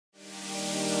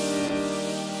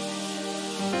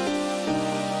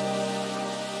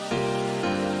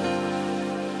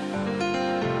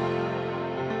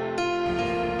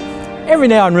Every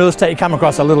now in real estate you come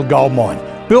across a little gold mine,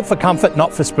 built for comfort,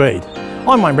 not for speed.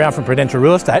 I'm Wayne Brown from Prudential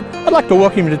Real Estate. I'd like to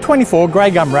welcome you to 24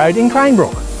 Greygums Road in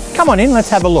Cranebrook. Come on in, let's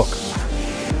have a look.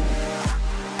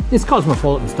 This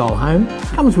cosmopolitan style home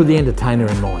comes with the entertainer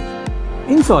in mind.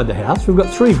 Inside the house we've got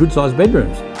 3 good sized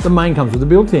bedrooms. The main comes with a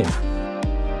built-in.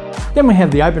 Then we have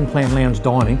the open plan lounge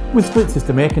dining with split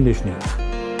system air conditioning.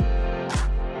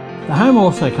 The home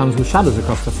also comes with shutters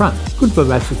across the front, good for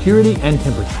both security and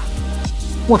temperature.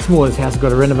 What's more, this house has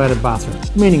got a renovated bathroom,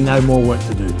 meaning no more work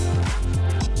to do.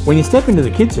 When you step into the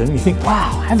kitchen, you think,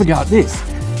 wow, have a go at this.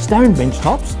 Stone bench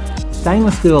tops,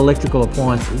 stainless steel electrical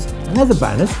appliances, and as a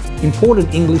bonus,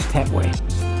 imported English tapware.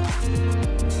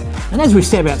 And as we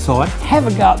step outside, have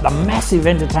a go at the massive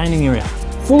entertaining area,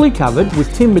 fully covered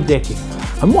with timber decking.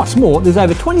 And what's more, there's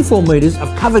over 24 metres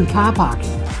of covered car parking.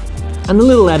 And the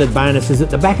little added bonus is at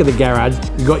the back of the garage,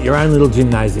 you've got your own little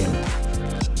gymnasium.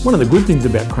 One of the good things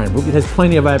about Cranebrook, it has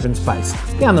plenty of open space.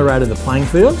 Down the road are the playing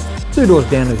fields, 2 doors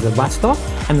down is the bus stop,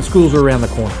 and the schools are around the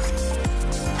corner.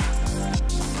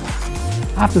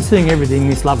 After seeing everything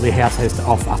this lovely house has to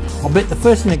offer, I'll bet the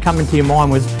first thing that came into your mind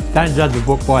was, don't judge a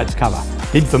book by its cover.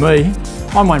 Did for me.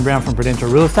 I'm Wayne Brown from Prudential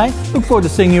Real Estate. Look forward to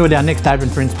seeing you at our next open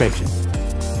for inspection.